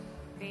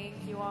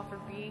you all for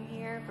being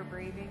here, for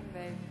braving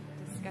the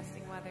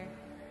disgusting weather.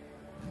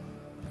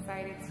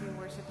 Excited to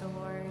worship the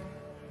Lord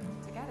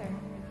together.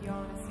 If you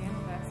all want to stand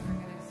with us, we're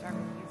going to start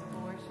with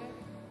musical worship.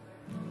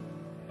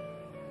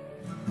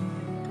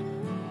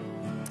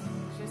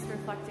 Just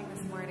reflecting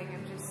this morning,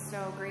 I'm just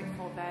so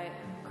grateful that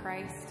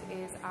Christ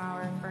is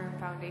our firm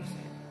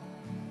foundation.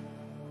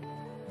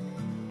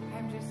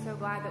 I'm just so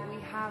glad that we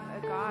have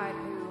a God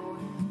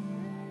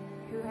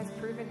who has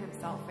proven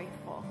himself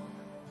faithful,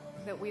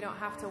 that we don't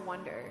have to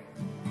wonder,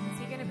 is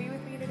he going to be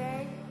with me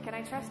today? Can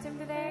I trust him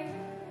today?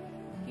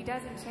 He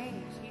doesn't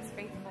change. He's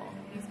faithful.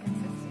 He's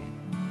consistent.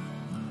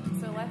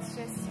 So let's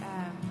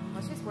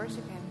just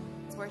worship him.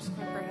 Let's worship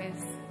him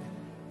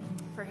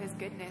for his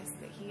goodness,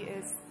 that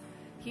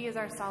he is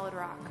our solid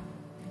rock.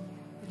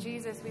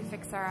 Jesus, we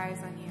fix our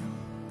eyes on you.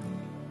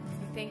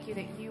 We thank you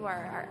that you are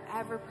our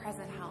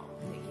ever-present help,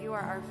 that you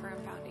are our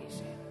firm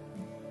foundation.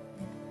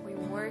 We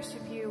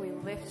worship you. We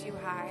lift you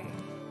high.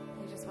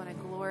 We just want to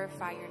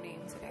glorify your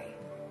name today.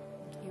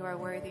 You are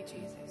worthy,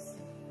 Jesus.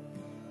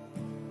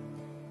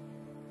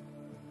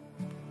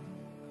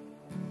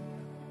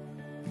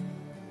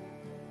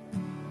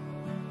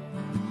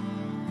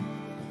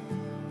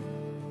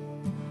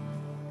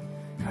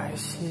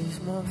 Christ is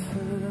my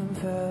firm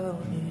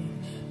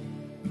foundation,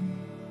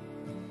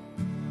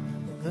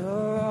 the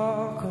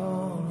rock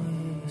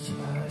on which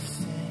I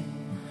stand.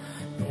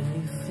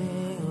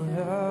 Everything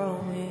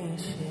around me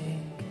is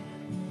shaking.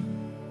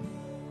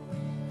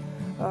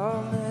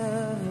 I'll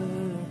never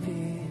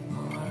be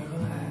more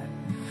glad.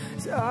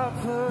 So I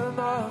put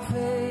my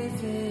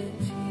faith in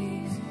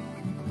Jesus.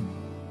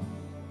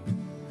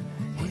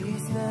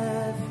 He's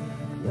never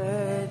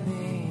let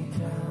me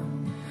down.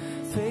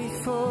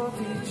 Faithful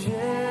through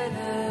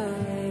generations.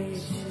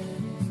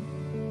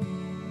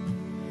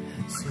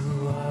 So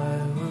why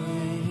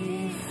would he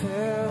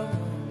fail?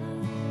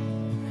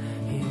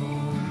 He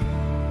won't.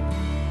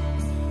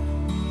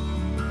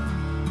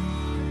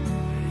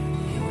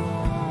 He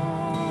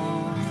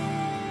won't.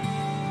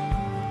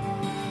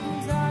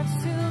 And I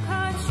still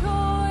got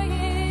joy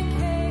in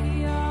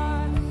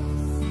chaos.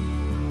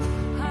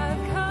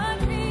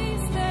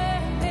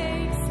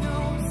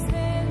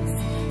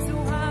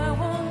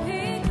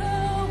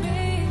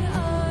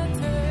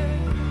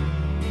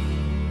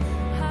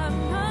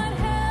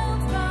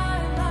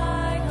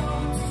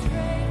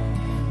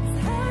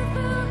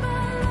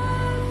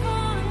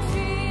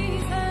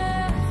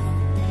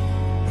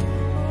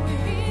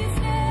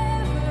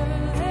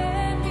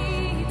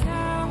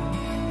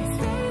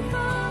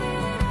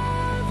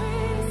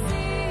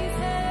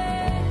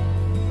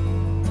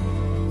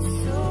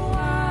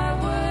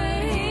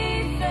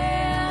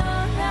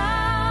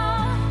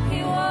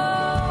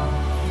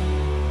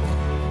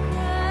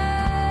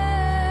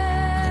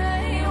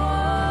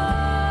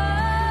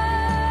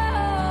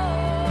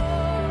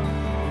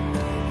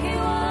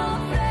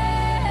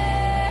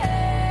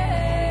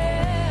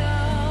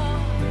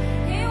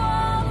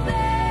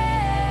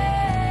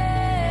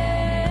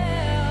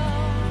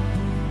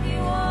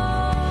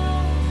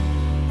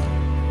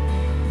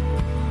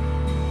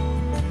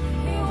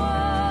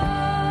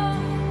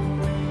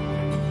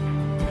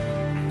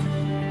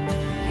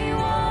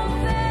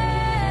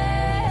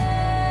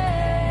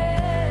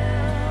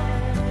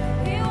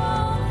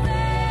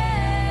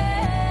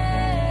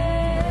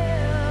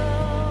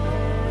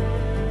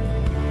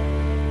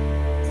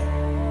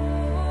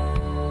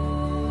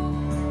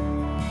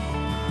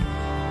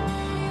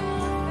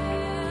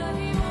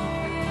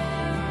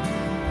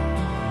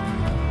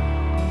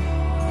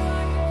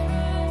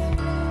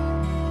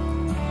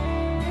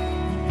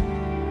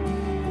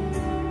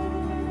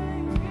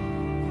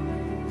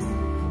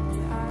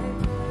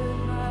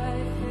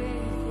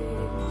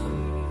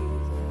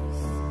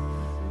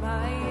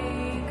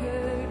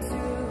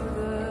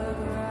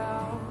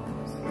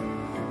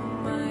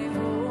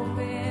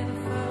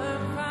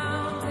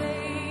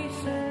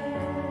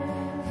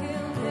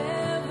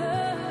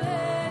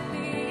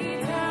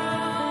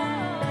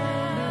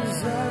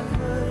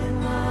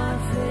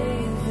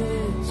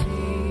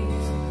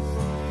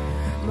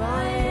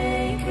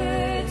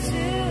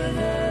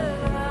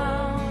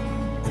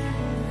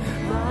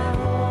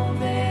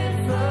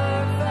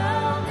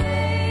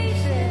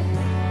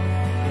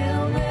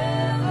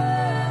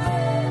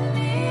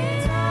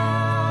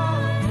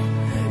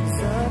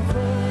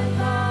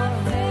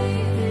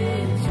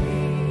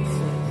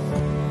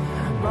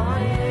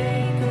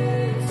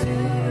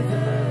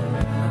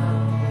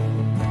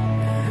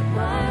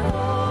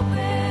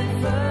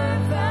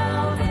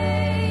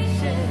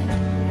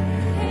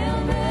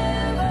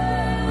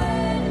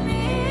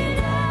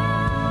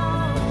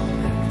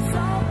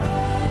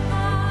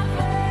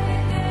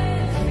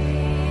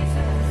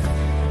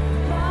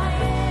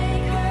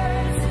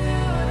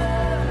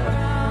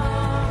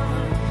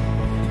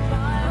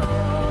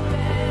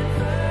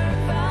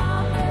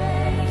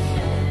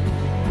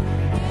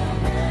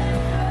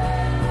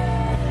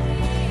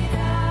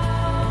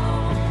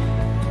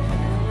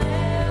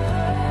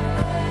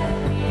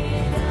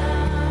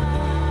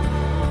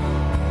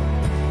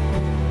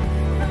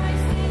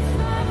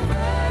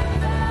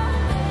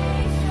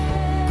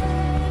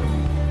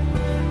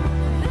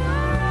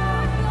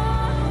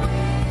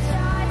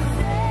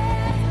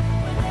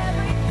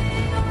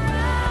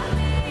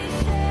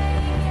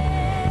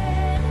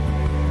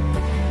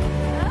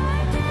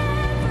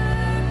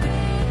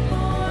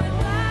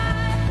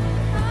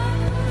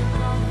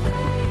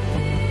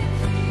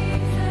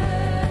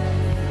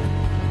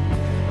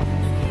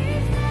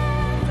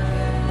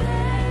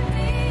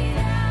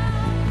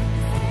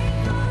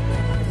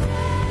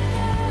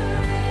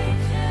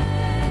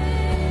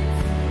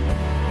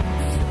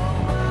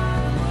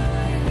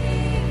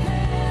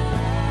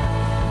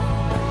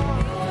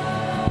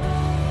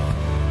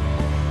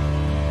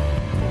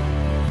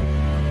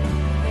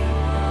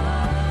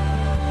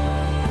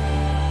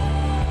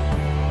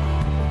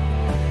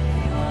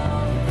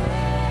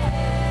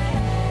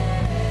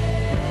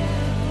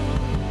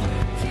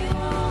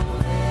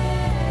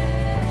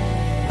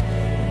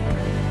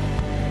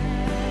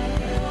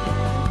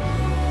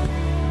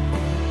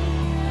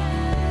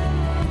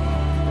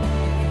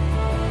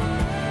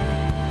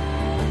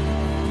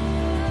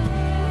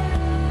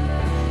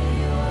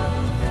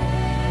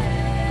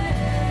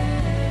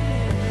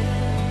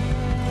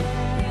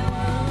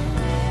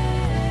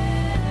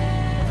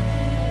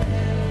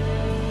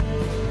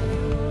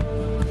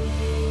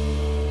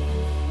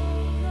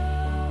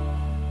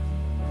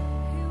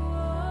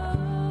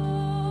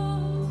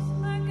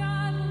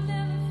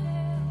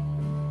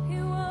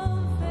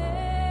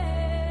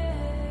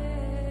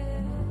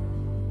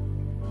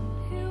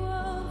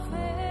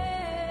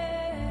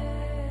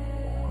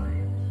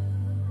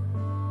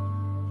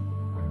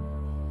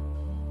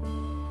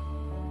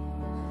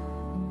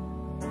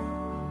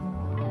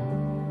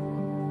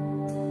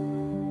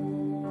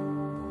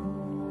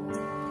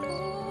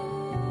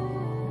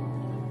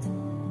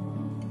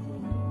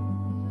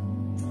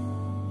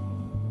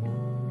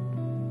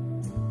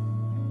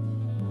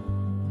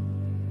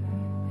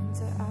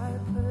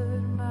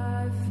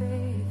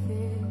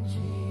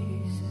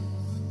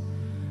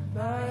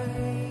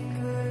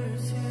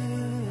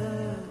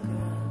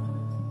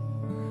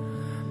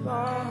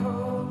 my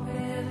hope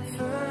and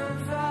firm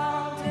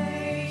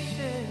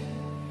foundation.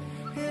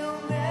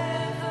 He'll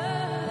never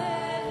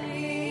let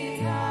me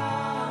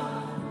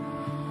down.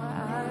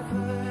 I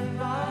put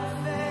my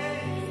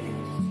faith in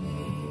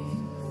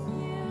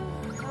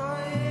Jesus,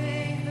 my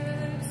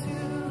anchor to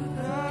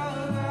the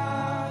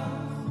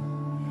ground.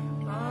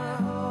 My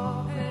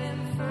hope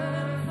and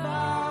firm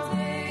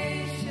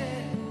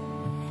foundation.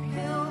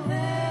 He'll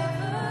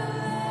never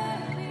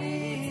let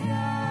me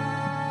down.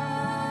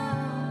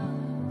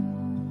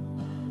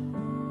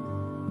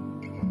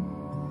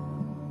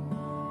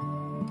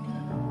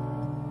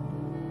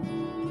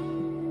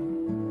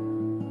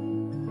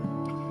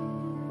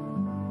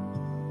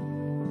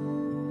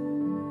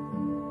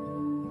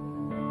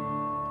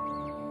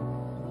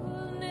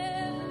 He'll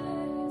never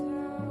let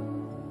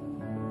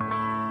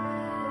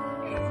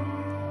me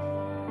down.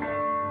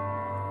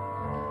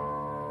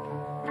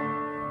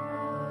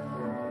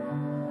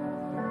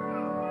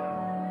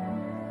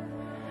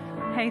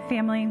 Hey,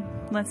 family,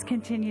 let's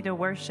continue to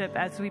worship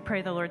as we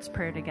pray the Lord's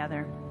Prayer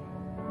together.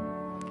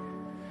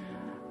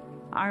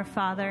 Our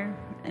Father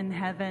in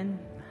heaven,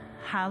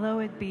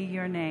 hallowed be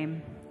your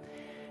name.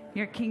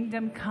 Your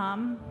kingdom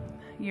come,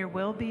 your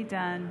will be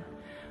done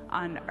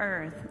on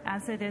earth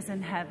as it is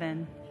in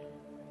heaven.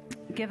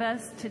 Give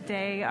us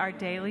today our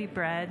daily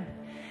bread,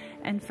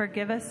 and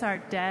forgive us our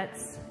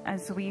debts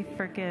as we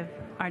forgive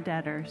our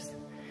debtors.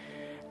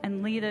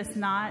 And lead us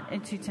not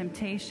into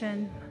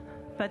temptation,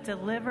 but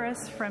deliver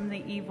us from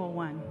the evil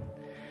one.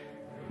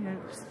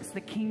 Yours is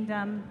the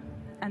kingdom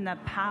and the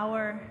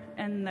power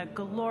and the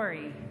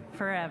glory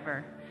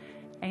forever.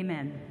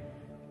 Amen.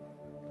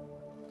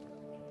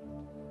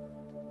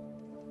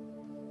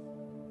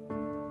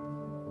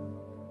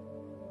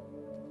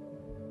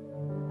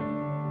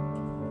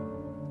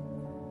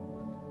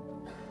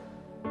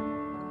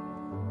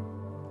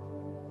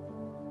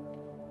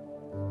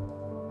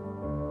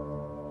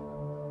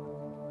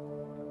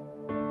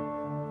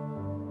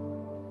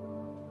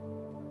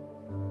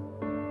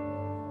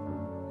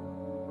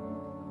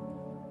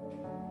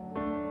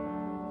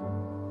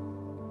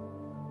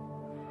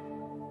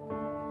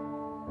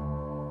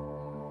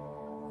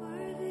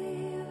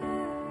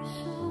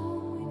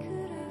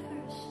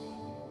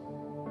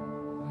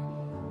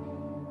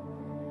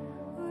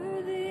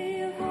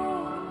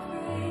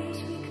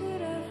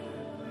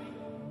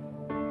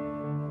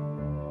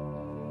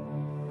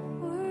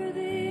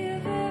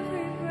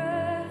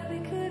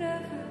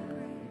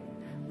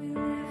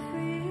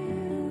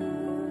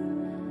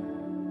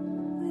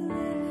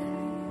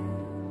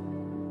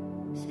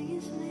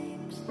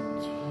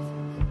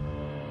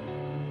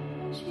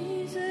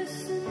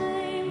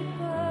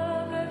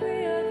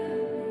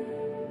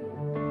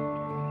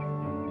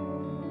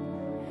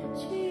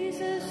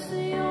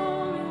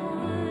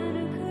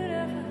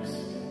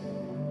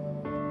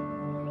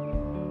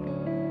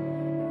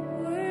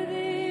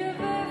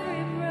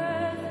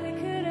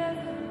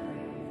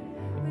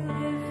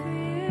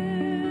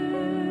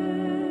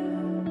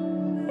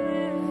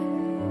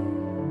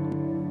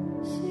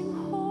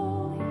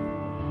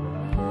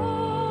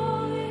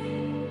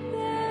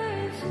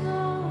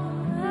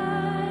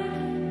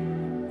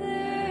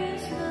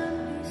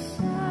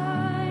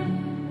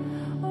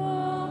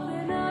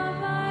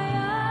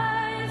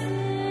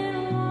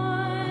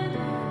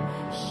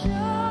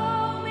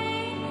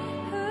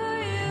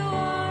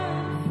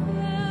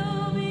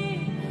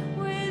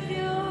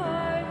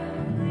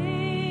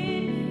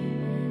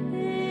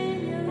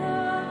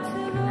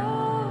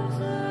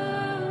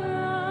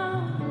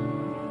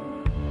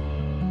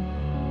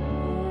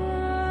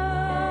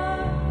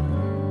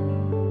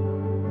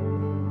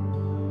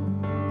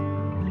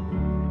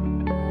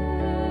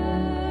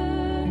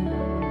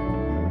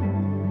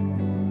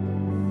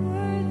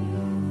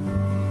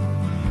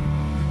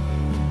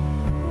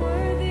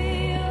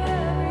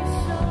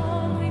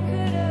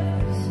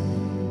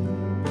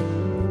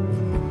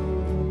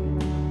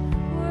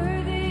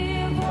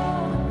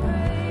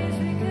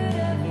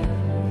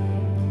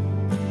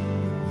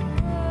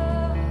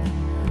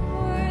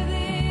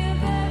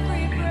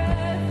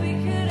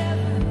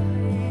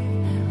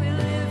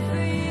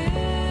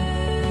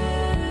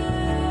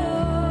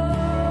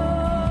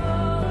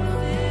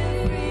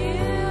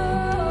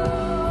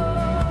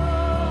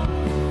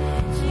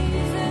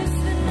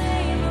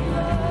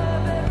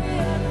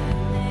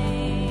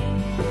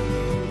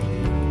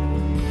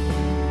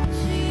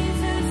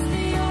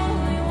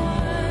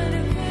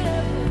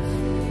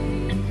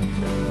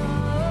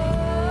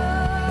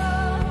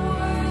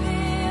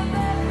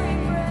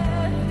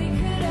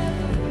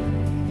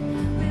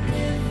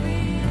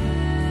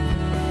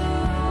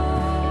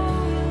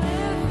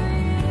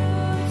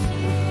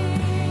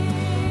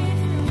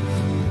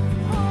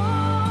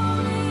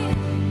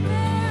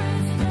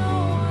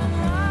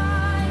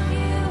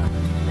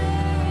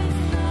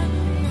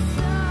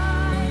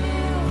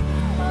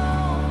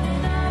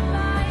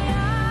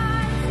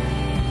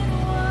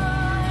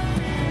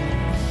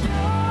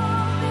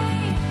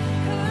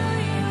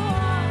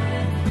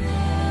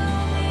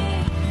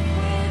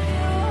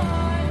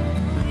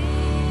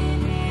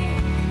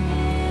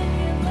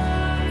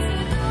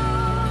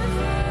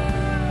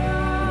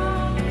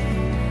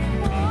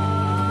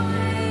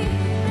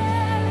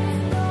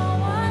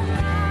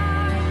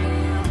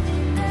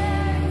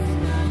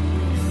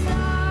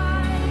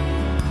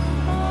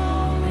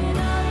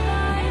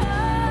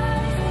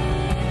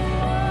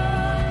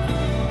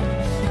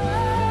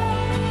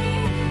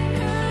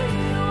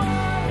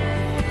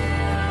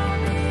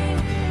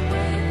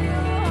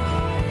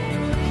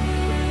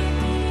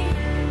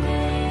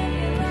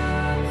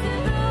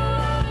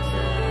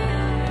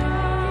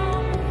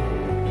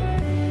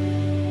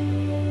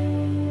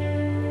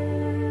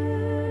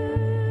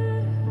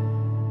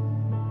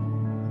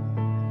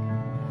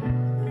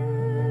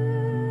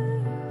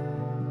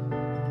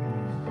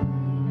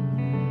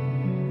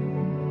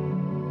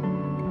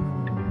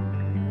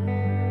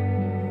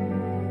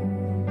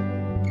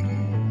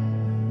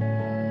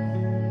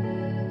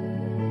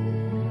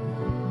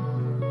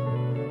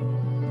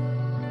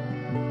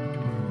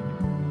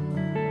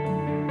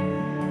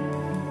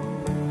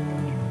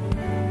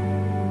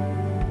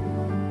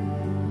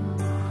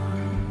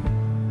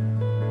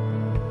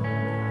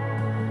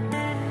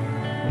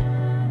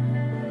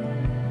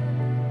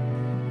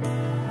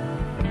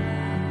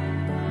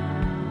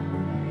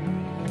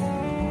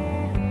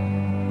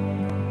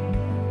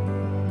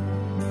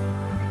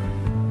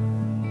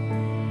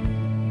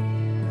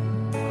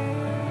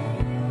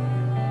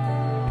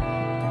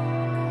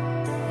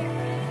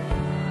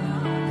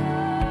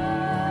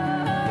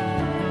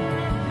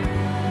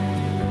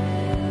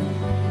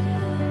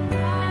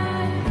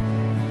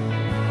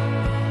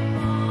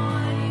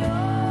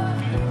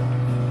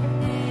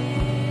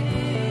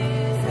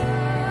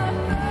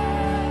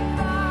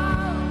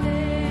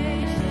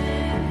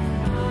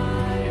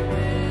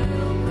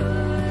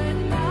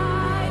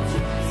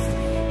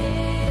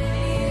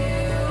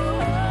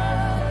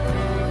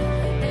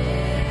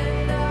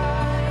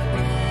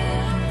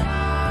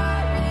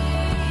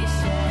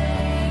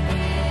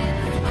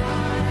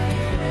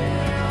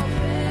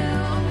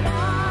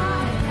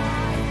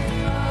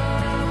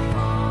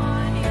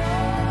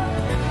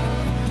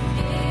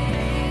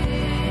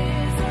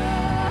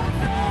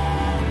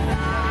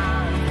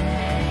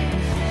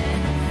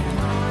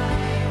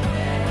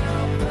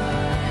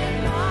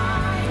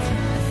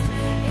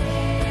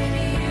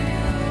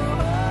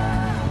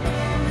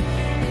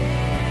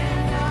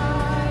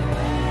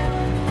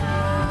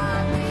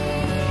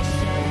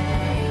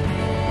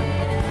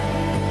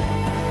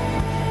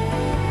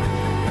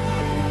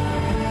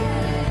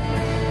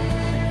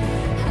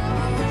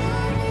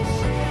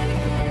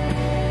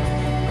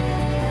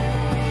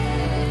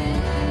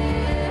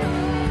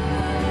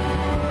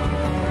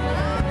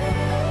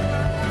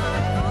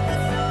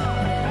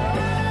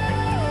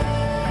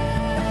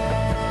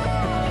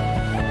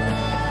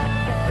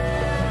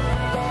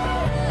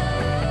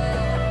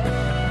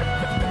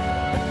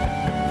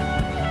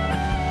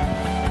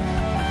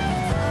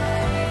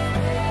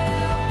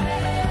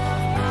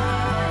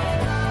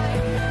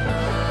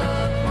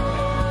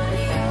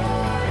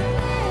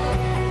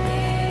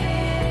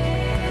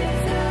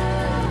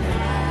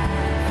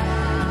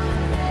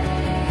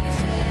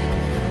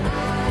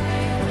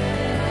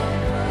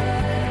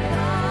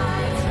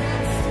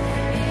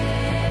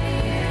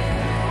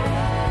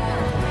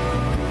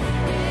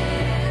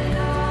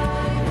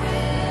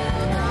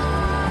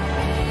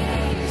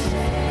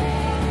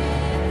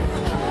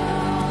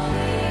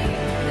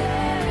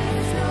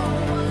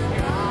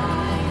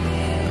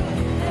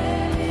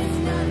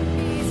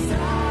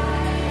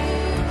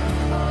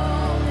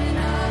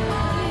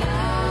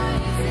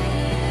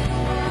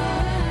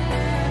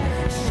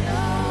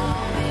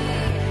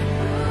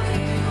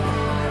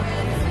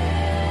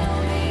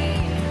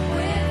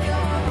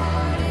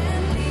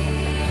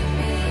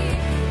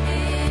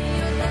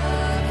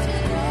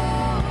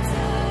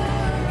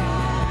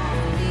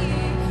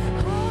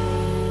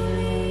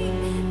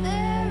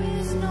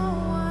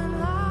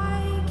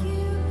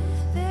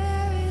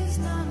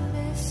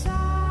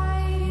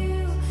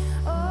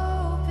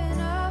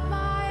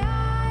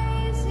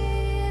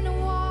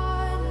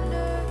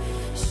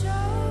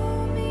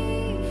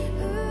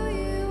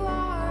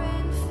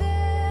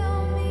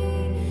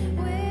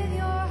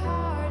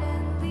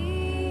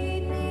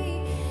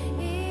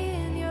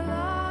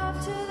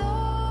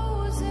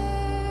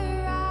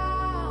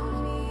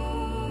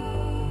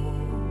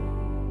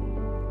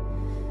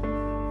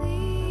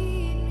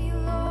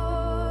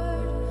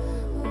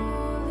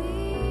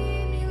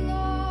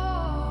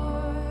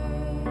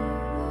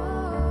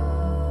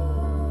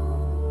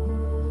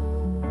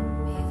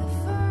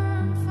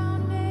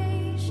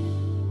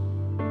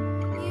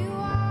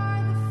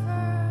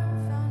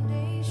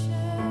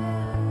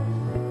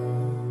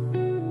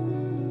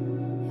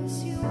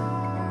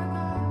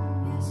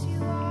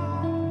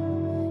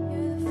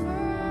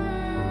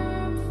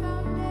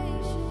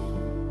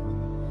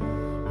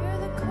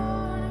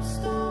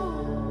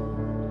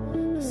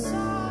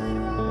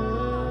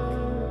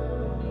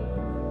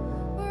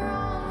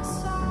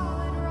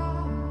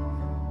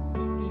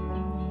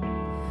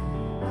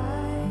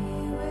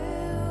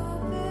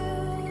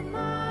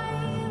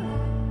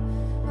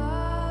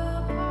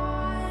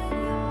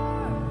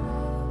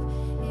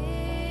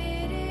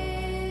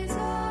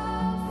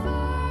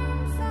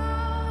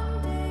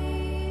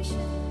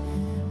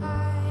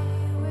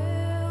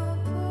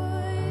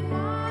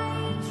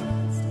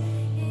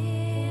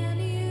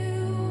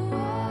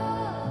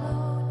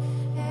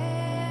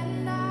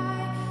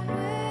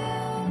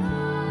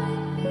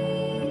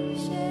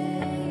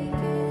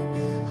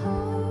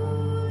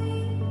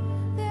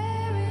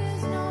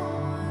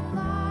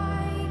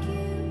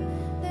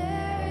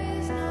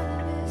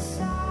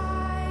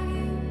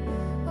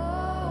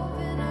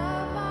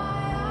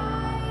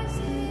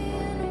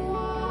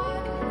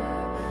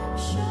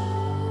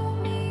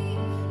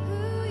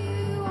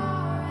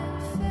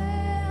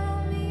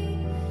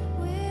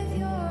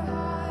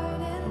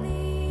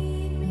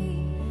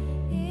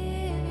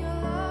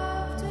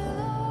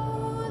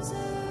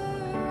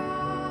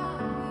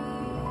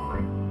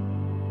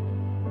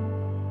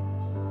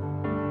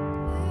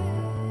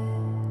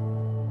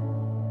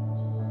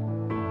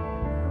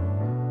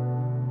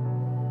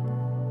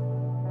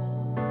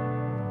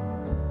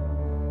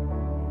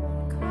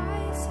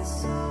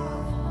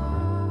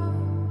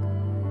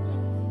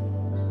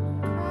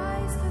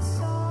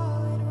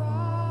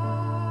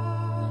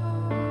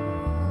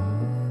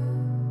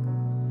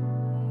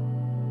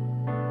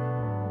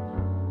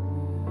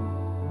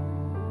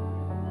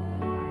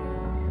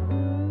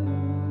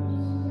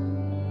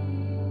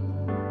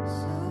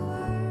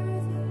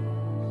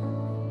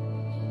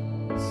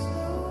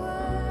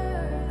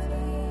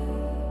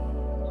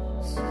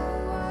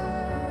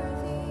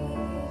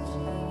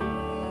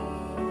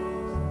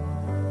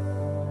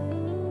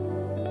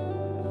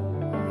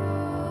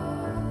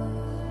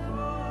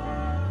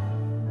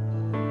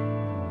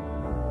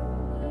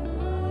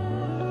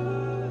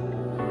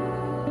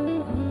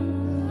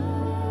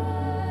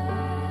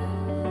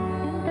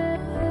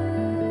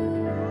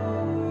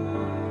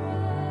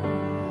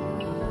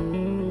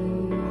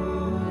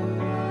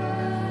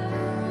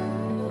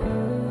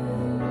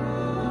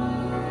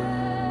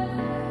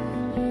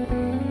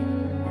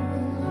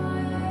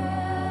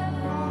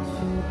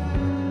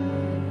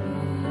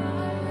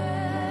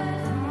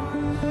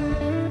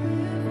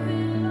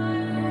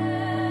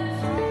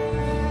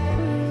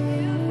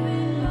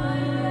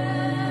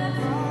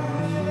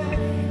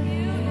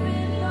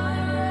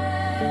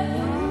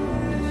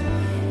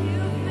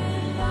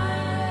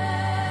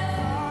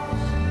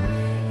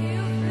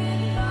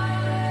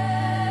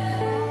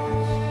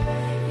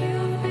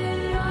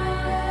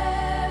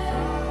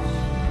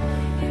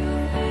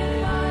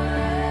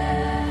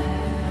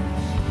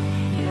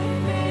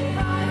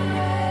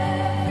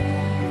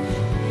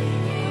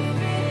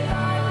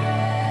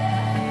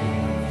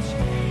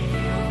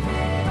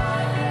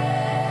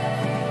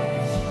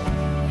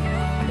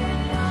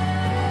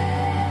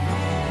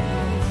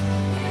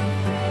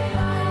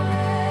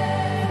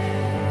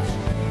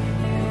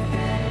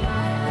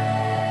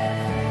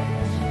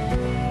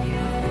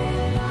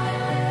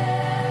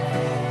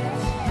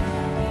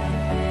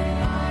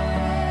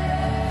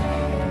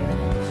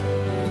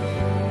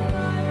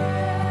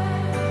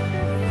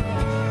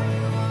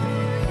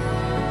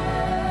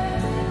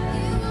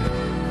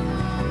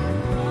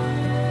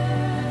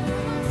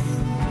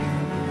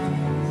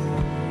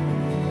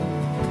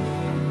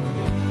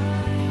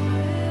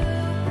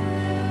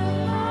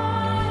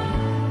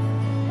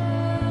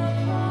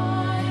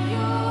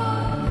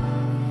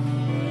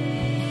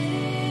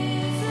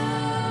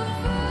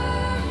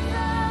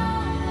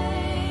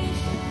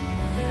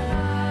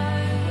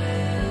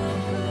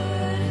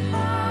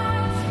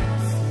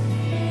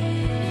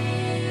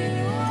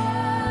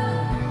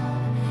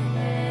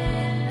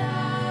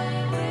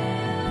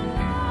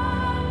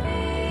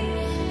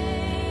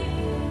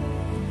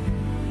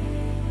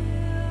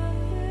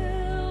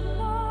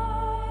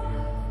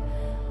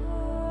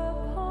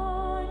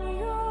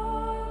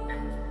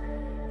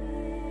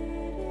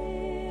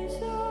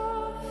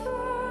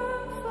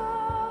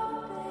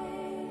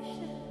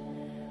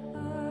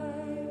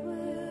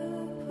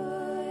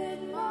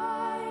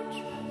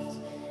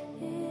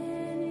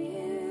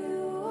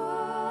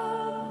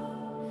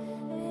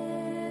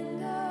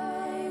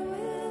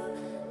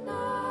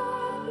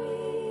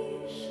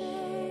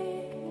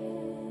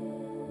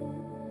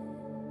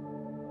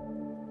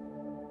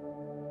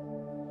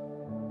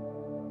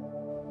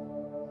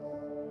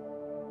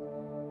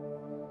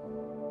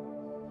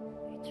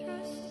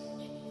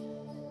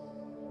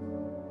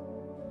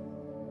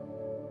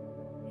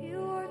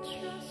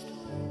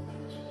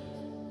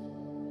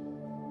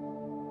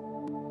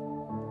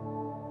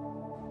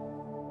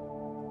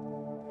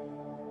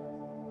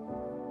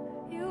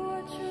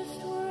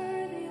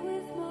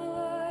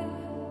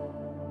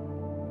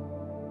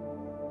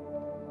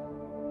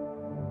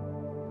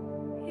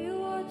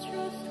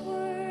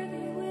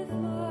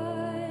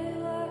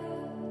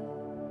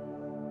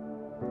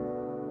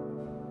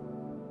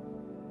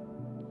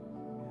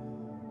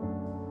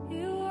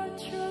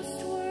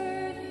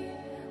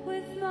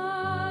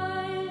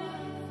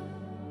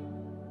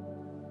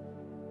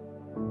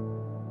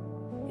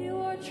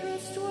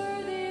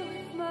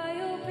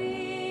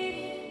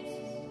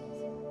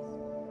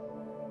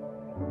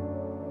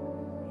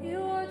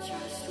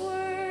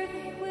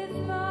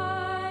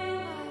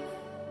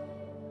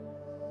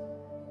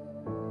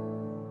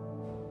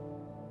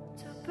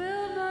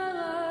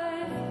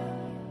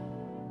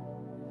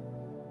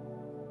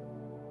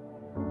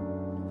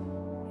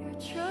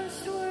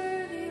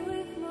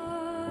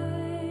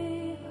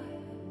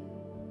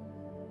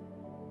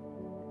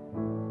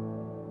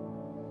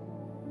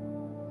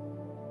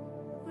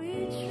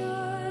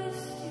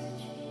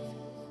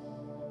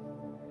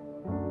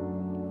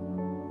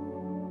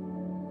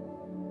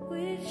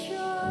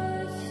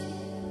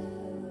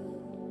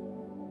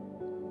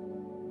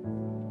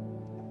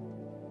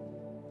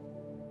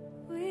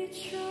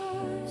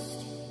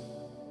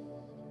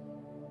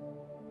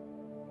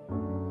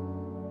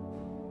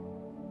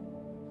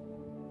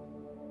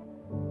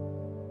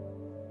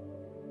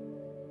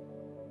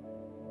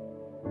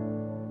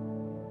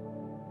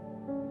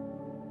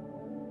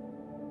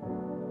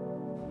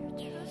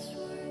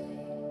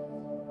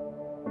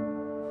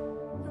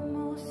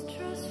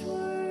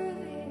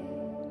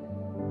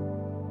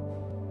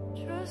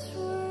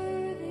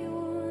 Trustworthy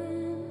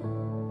one.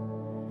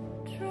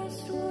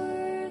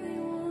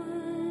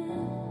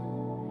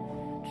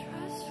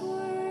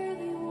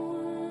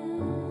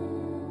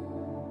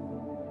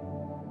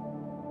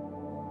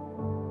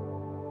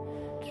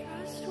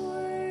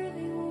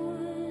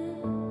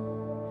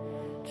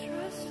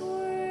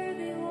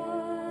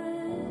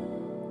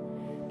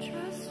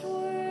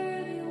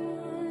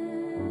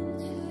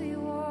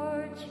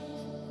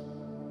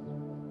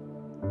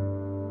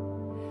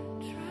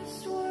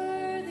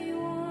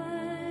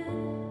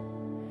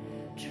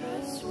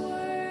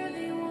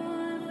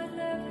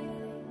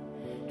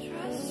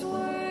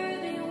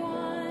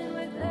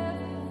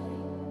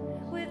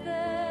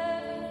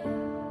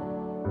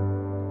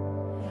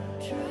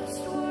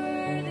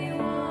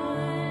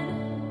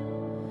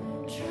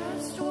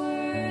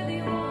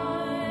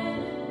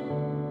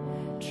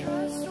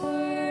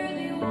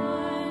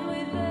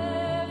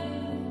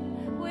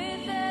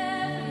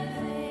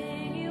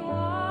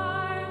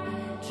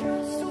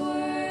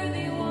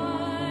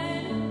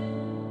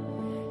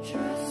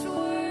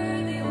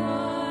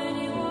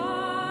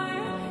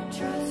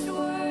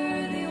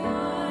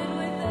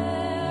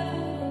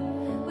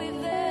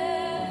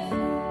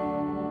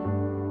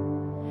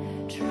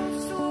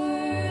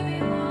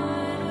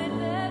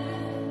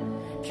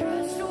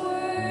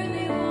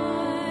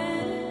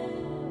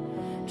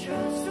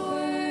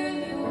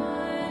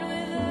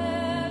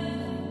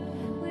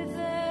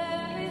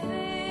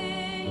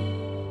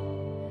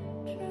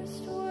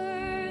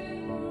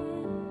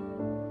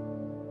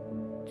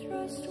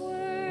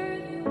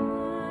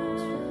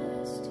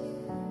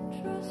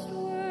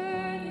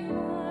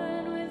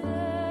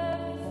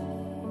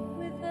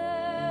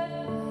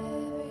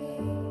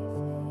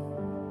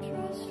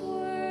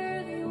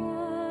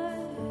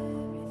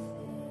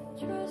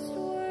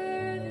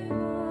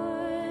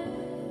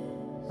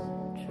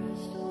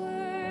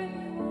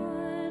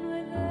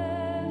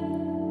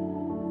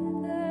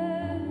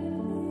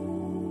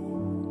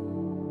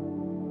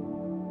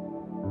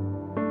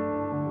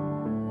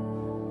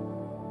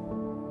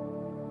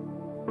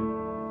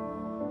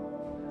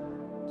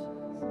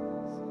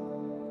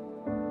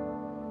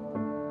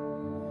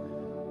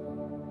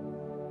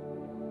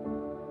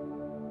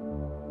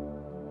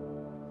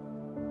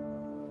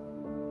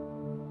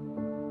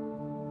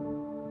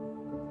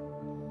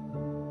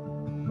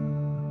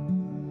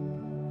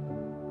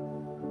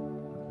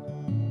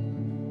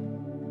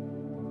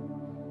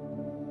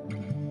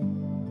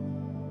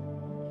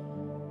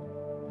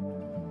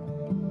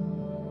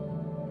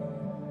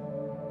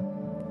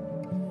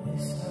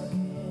 He's coming.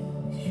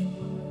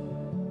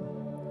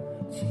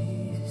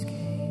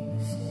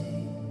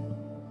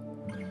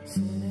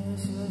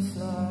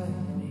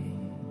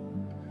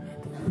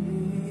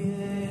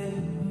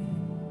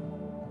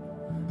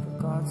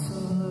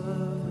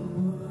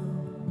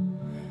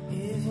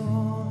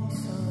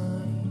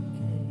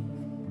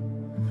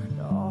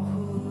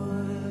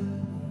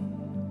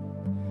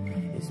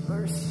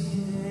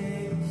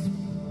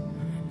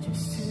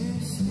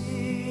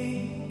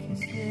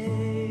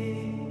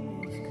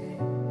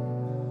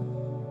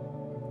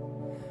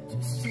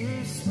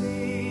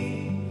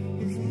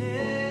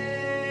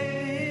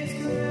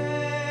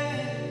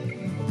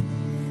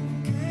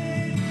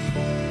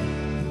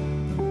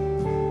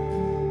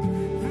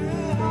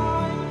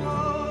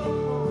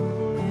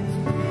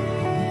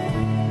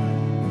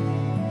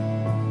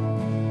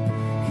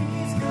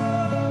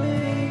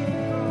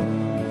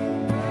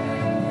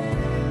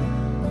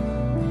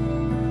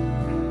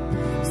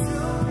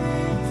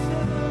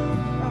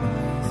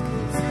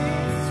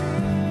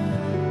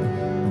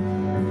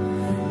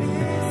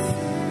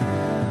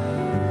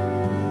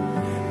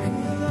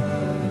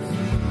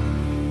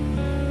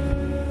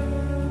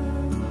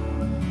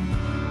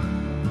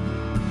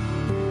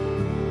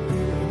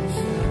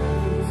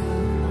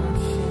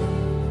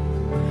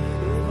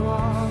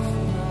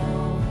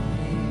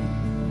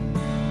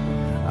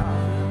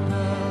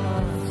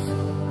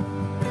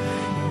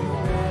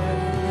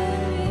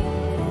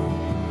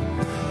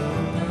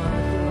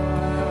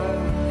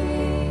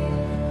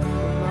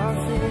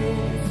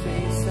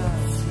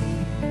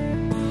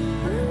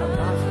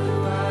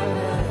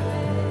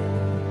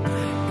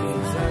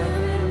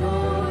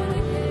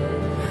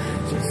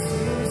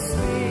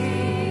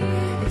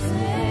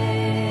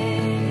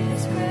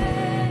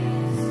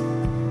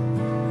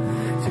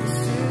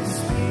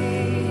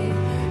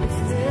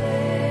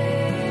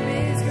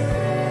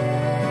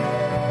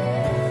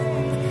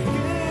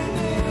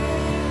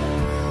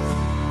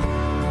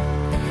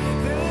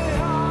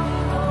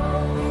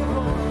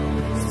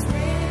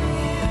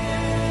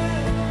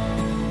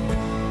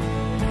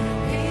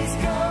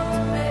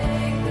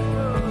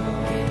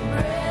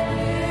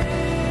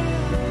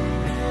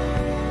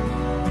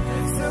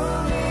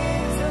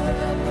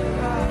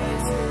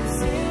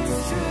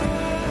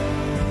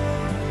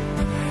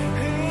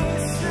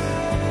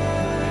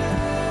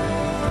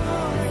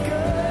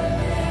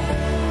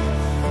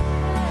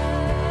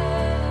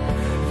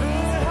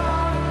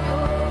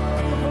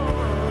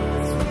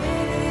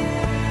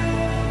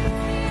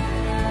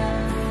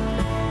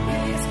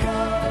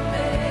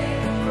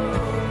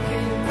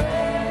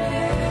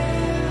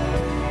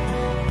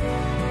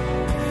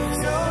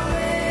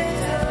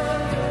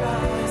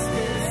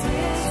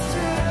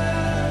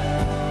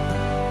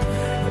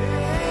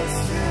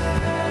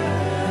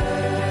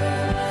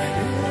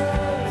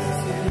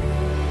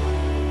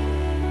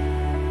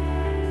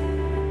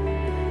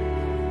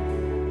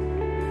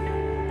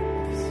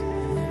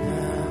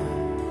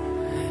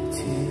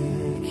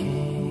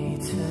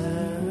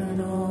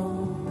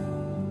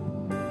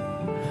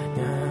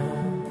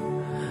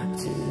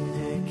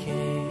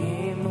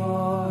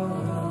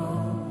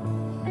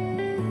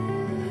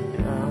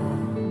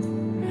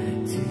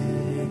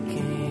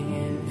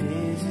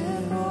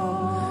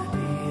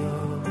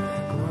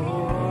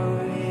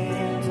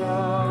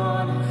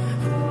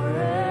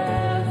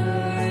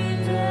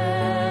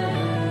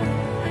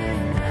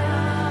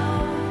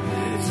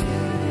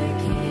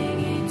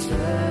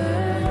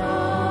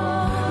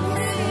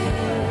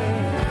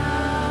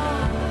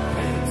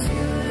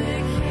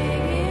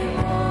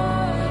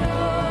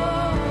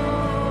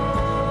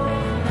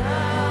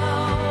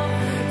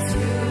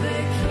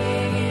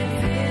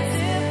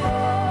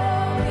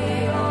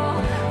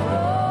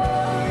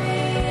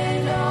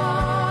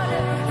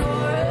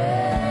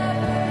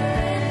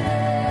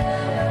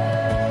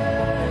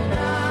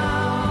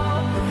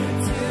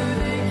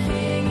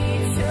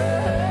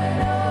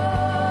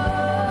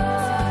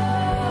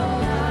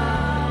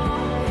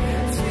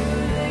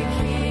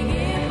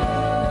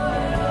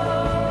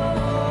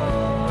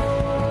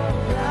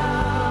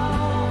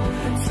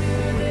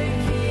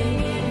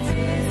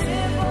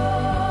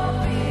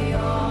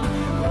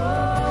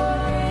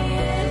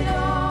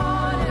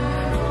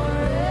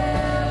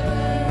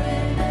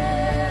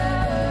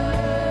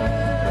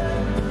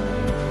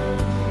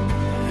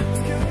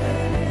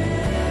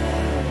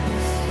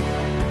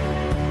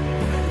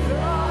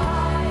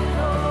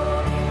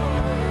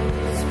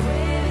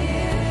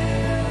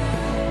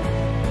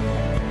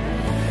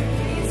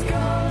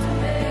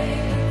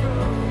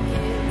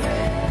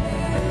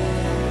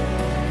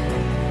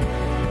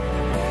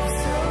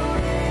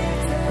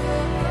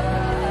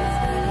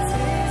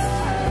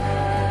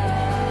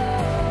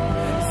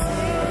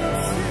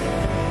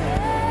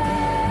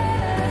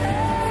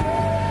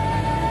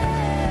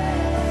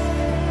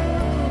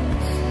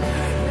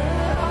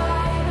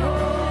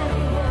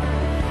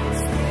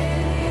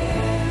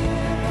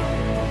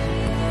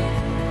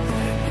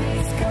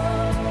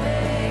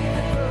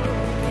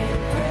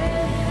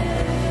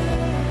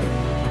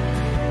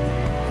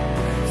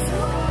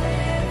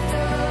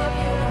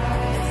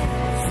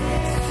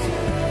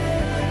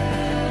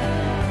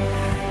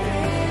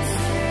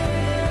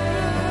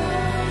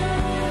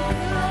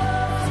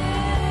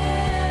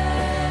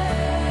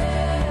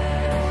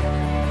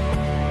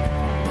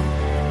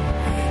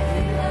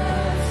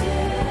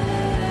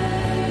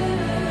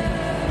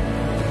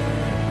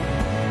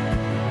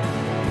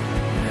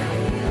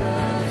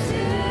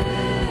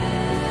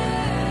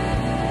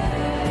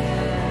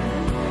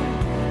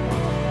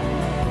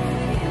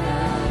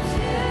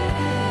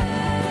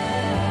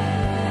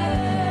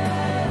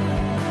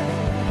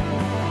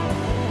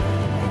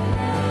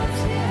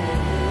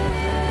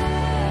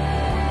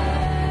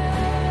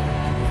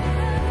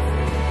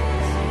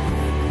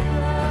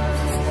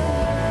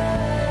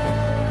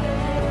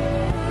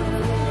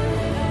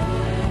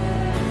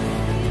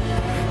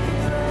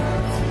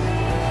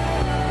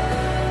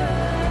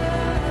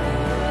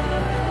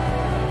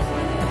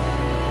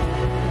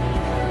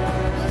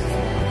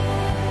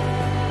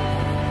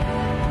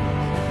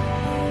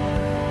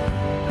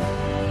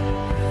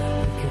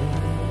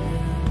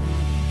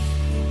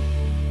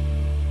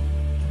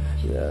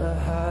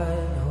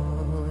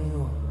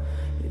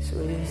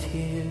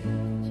 here.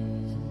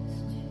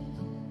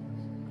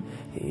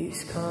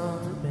 He's come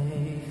to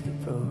make the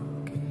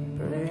broken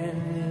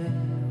brand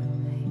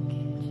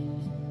new.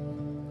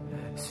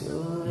 So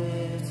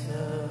lift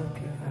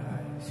up your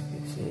eyes,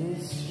 'cause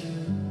it's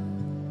true.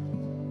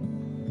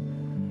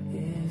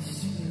 It's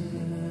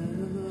true.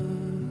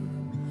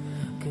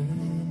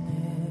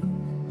 Goodness.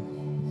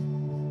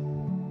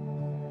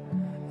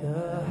 The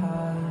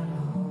high and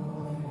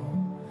holy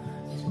one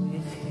is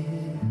with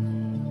you.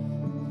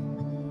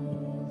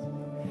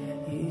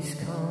 He's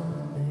come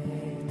to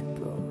make the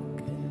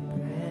broken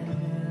brand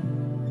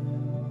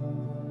new.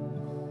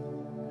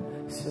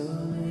 So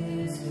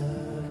lift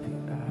up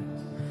your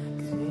eyes,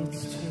 'cause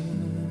it's true.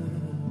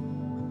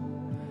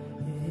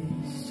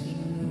 It's true.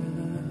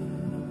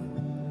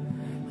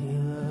 He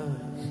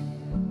loves you.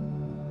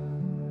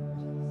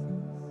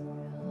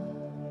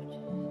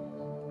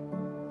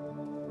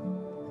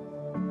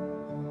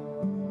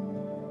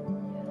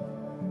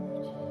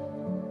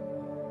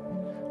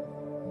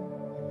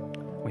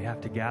 We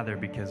have to gather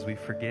because we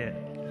forget.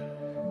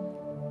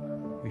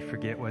 We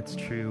forget what's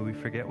true. We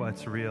forget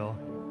what's real.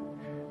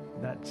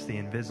 That's the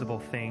invisible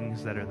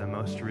things that are the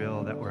most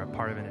real, that we're a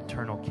part of an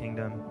eternal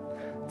kingdom.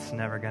 It's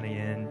never going to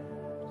end.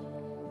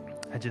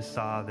 I just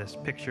saw this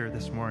picture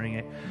this morning.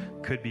 It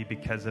could be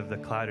because of the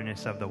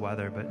cloudiness of the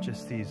weather, but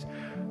just these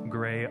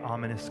gray,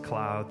 ominous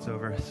clouds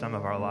over some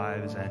of our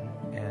lives, and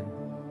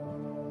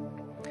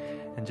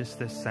just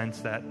this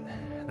sense that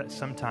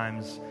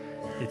sometimes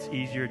it's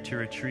easier to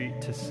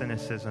retreat to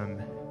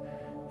cynicism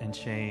and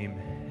shame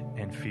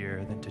and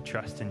fear than to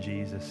trust in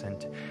Jesus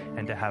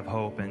and to have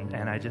hope.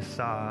 And I just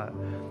saw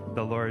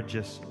the Lord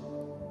just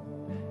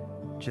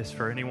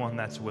for anyone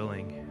that's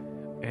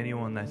willing,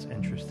 anyone that's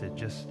interested,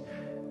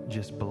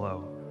 just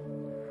blow.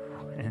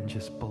 And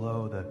just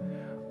blow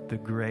the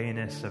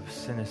grayness of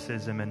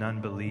cynicism and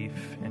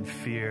unbelief and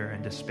fear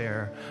and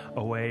despair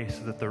away,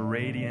 so that the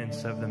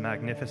radiance of the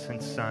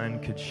magnificent sun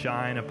could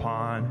shine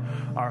upon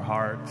our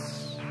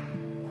hearts.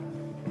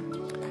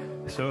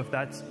 So if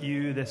that's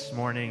you this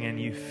morning and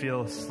you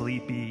feel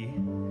sleepy,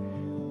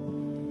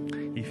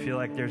 you feel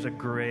like there's a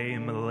gray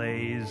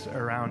malaise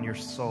around your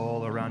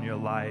soul, around your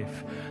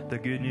life, the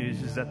good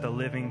news is that the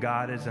living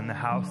God is in the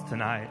house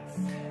tonight.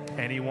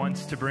 And he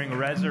wants to bring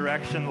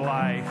resurrection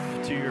life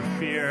to your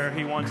fear.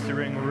 He wants to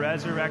bring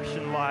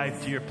resurrection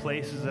life to your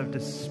places of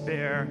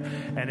despair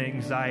and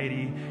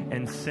anxiety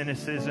and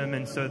cynicism.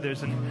 And so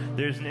there's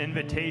an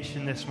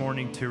invitation this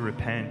morning to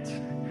repent,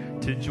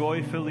 to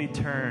joyfully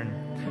turn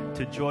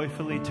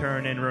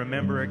and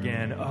remember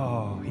again,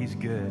 oh, he's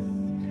good.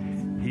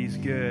 He's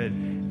good,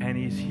 and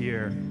he's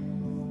here.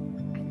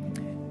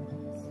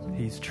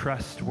 He's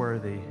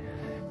trustworthy.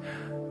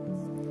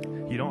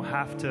 You don't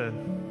have to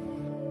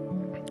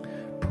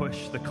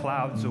push the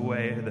clouds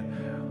away.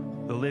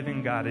 The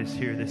living God is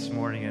here this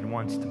morning and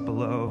wants to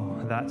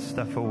blow that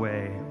stuff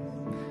away,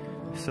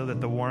 so that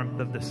the warmth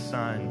of the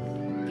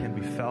sun can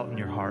be felt in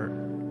your heart.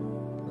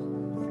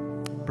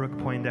 Brooke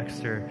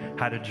Poindexter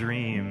had a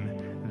dream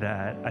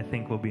that I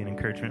think will be an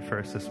encouragement for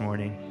us this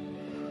morning.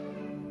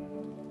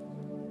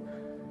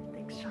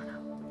 Thanks, Shauna.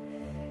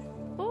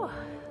 Ooh.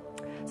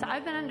 So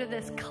I've been under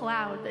this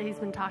cloud that he's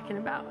been talking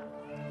about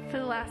for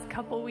the last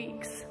couple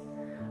weeks,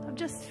 of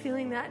just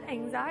feeling that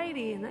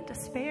anxiety and that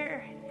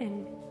despair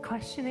and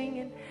questioning.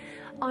 And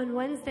on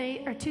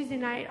Tuesday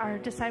night, our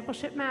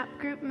discipleship map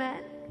group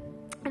met,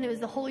 and it was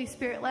the Holy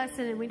Spirit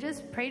lesson, and we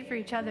just prayed for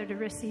each other to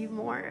receive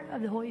more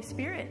of the Holy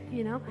Spirit,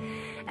 you know?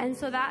 And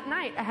so that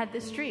night I had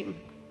this dream,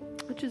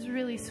 which was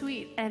really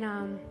sweet.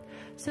 And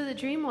so the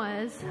dream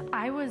was,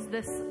 I was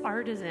this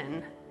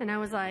artisan, and I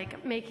was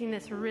like making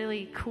this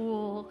really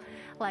cool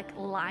like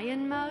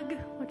lion mug,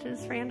 which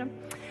is random.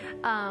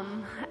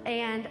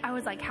 And I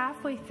was like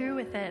halfway through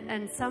with it,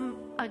 and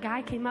a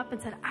guy came up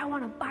and said, I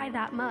want to buy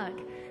that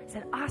mug. I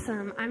said,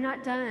 awesome, I'm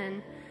not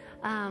done.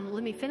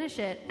 Let me finish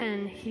it.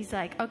 And he's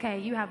like, okay,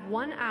 you have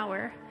 1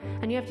 hour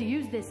and you have to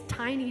use this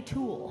tiny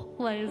tool,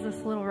 like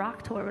this little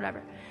rock tool or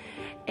whatever.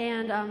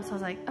 And so I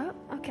was like, oh,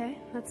 okay,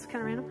 that's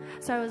kind of random.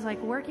 So I was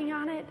like working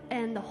on it,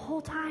 and the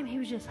whole time he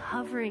was just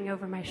hovering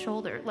over my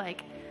shoulder,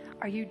 like,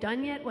 are you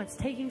done yet? What's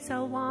taking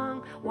so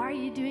long? Why are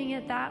you doing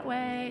it that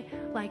way?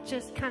 Like,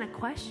 just kind of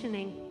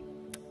questioning.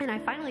 And I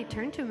finally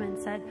turned to him and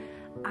said,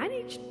 I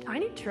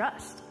need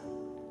trust.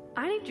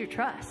 I need your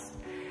trust.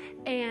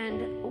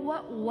 And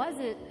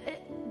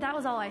that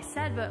was all I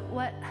said, but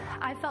what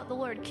I felt the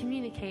Lord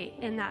communicate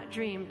in that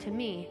dream to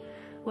me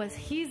was,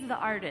 he's the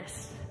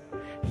artist.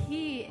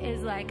 He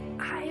is like,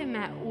 I am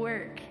at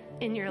work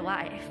in your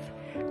life.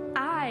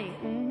 I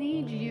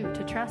need you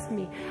to trust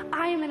me.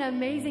 I am an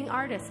amazing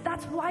artist.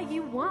 That's why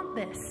you want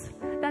this.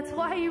 That's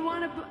why you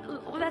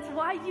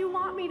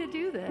want me to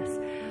do this.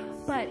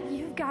 But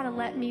you've got to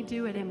let me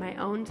do it in my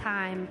own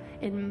time,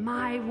 in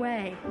my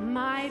way,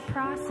 my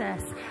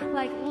process.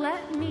 Like,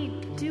 let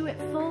me do it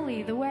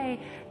fully the way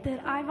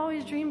that I've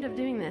always dreamed of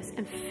doing this,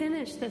 and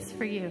finish this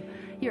for you.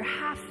 You're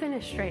half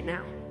finished right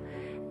now.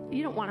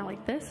 You don't want it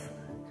like this.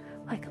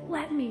 Like,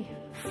 let me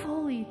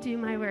fully do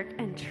my work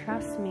and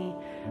trust me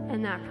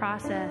in that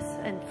process,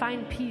 and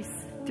find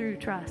peace through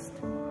trust.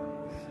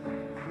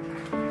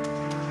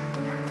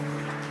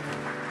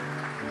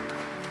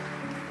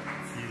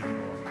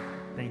 Beautiful.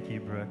 Thank you,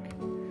 Brooke.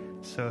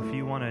 So if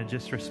you want to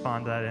just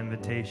respond to that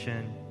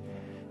invitation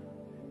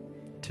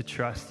to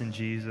trust in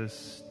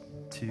Jesus,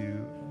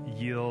 to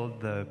yield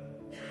the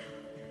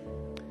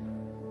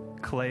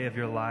clay of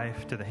your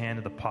life to the hand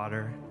of the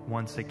potter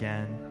once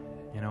again.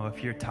 You know,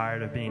 if you're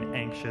tired of being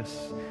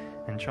anxious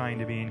and trying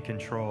to be in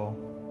control,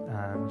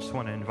 I just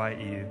want to invite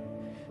you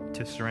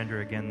to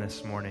surrender again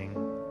this morning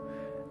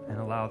and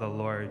allow the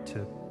Lord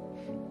to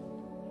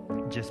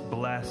just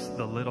bless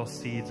the little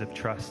seeds of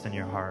trust in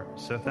your heart.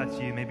 So if that's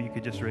you, maybe you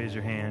could just raise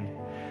your hand,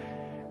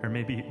 or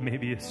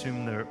maybe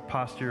assume the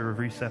posture of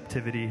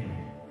receptivity.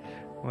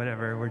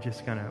 Whatever, we're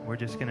just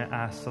gonna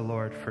ask the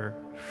Lord for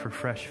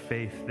fresh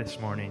faith this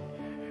morning,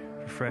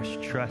 for fresh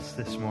trust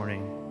this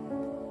morning.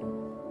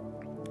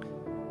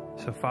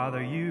 So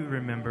Father, you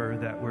remember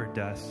that we're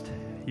dust.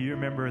 You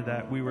remember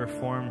that we were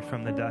formed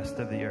from the dust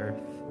of the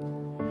earth.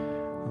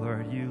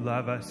 Lord, you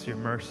love us, you're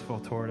merciful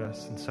toward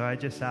us. And so I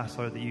just ask,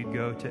 Lord, that you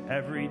go to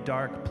every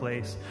dark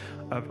place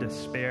of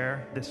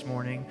despair this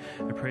morning.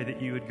 I pray that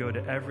you would go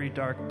to every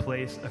dark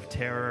place of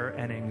terror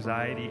and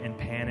anxiety and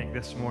panic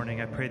this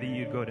morning. I pray that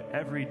you'd go to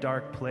every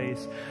dark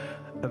place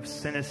of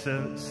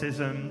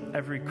cynicism,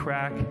 every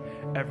crack,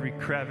 every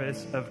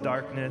crevice of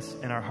darkness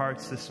in our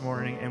hearts this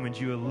morning. And would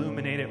you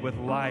illuminate it with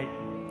light?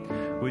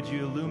 Would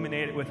you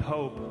illuminate it with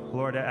hope,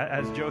 Lord,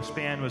 as Joe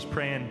Spann was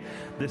praying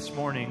this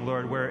morning,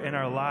 Lord, where in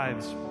our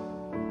lives,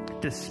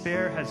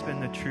 despair has been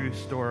the true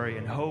story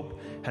and hope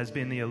has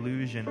been the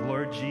illusion.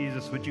 Lord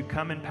Jesus, would you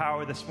come in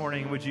power this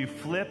morning? Would you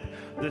flip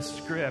the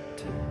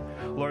script,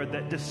 Lord,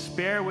 that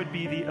despair would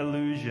be the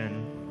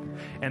illusion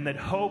and that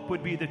hope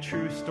would be the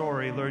true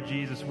story. Lord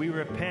Jesus, we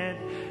repent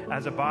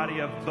as a body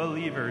of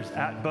believers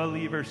at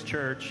Believers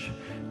Church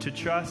to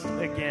trust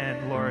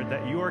again, Lord,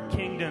 that your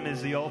kingdom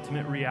is the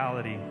ultimate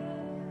reality,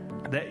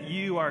 that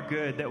you are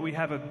good, that we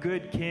have a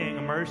good King,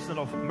 a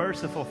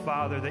merciful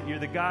Father, that you're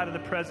the God of the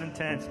present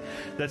tense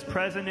that's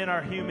present in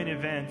our human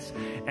events,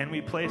 and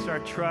we place our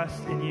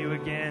trust in you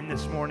again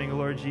this morning,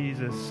 Lord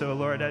Jesus. So,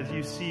 Lord, as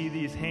you see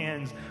these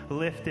hands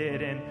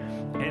lifted and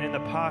in the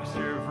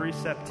posture of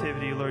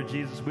receptivity, Lord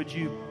Jesus, would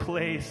you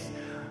place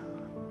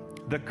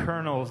the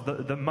kernels,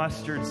 the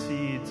mustard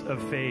seeds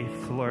of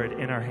faith, Lord,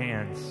 in our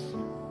hands?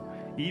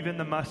 Even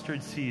the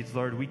mustard seeds,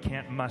 Lord, we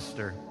can't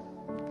muster.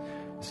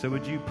 So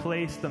would you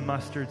place the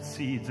mustard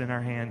seeds in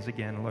our hands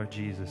again, Lord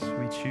Jesus?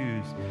 We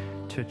choose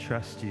to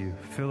trust you.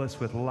 Fill us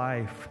with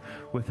life,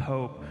 with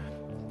hope,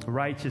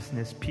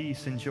 righteousness,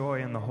 peace, and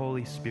joy in the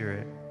Holy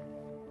Spirit.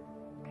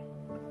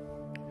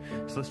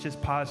 So let's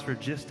just pause for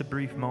just a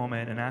brief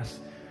moment and ask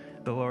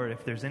the Lord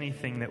if there's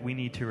anything that we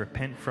need to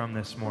repent from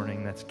this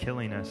morning that's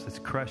killing us, that's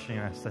crushing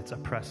us, that's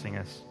oppressing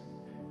us.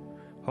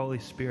 Holy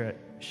Spirit,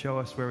 show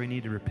us where we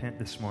need to repent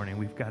this morning.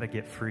 We've got to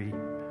get free.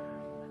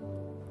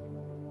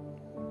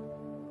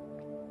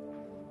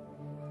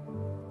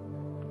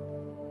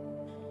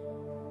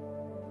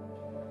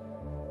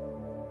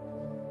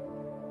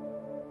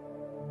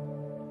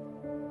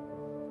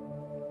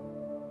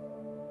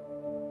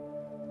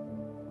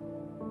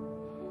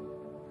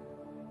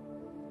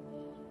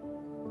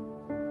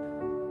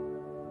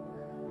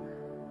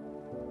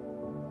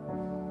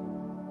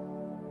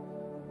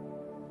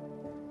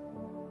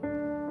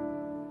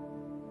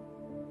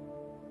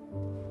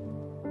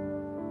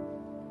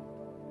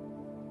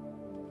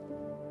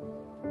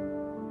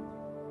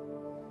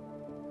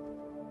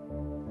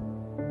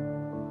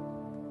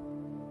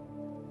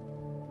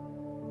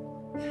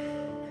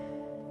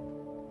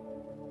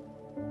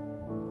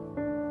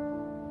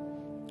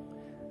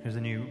 There's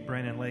a new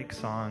Brandon Lake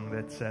song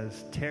that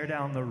says, tear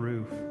down the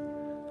roof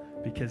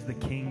because the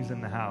King's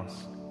in the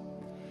house.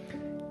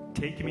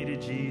 Take me to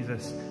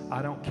Jesus,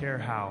 I don't care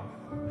how,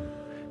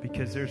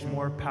 because there's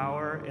more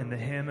power in the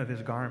hem of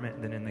his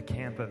garment than in the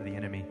camp of the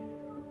enemy.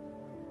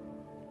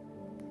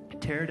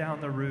 Tear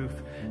down the roof,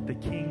 the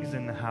King's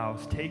in the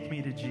house. Take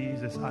me to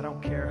Jesus, I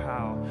don't care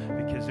how,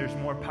 because there's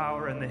more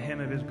power in the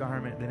hem of his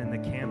garment than in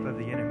the camp of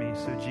the enemy.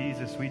 So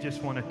Jesus, we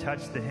just want to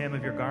touch the hem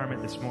of your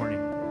garment this morning.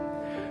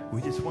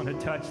 We just want to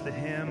touch the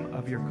hem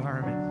of your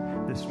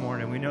garment this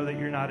morning. We know that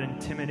you're not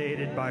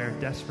intimidated by our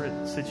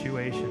desperate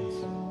situations,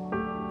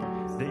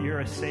 that you're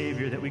a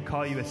Savior, that we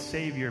call you a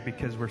Savior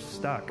because we're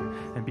stuck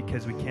and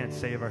because we can't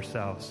save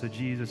ourselves. So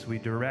Jesus, we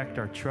direct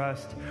our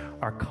trust,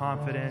 our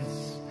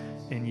confidence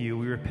in you.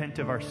 We repent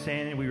of our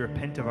sin, we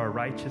repent of our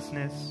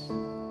righteousness.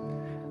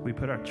 We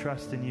put our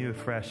trust in you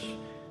afresh,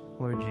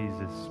 Lord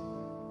Jesus.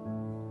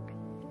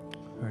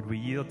 Lord, we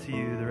yield to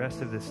you the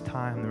rest of this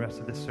time, the rest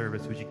of this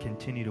service. Would you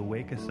continue to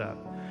wake us up,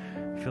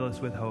 fill us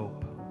with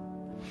hope.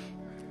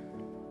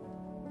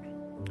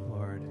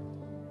 Lord,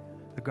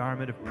 the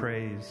garment of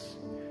praise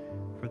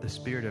for the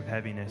spirit of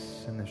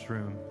heaviness in this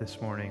room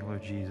this morning,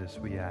 Lord Jesus,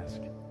 we ask.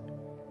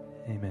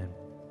 Amen.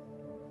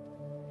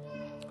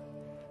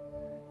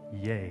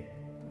 Yay.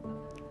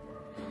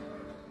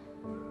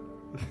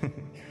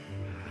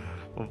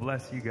 Well,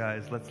 bless you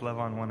guys. Let's love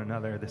on one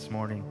another this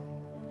morning.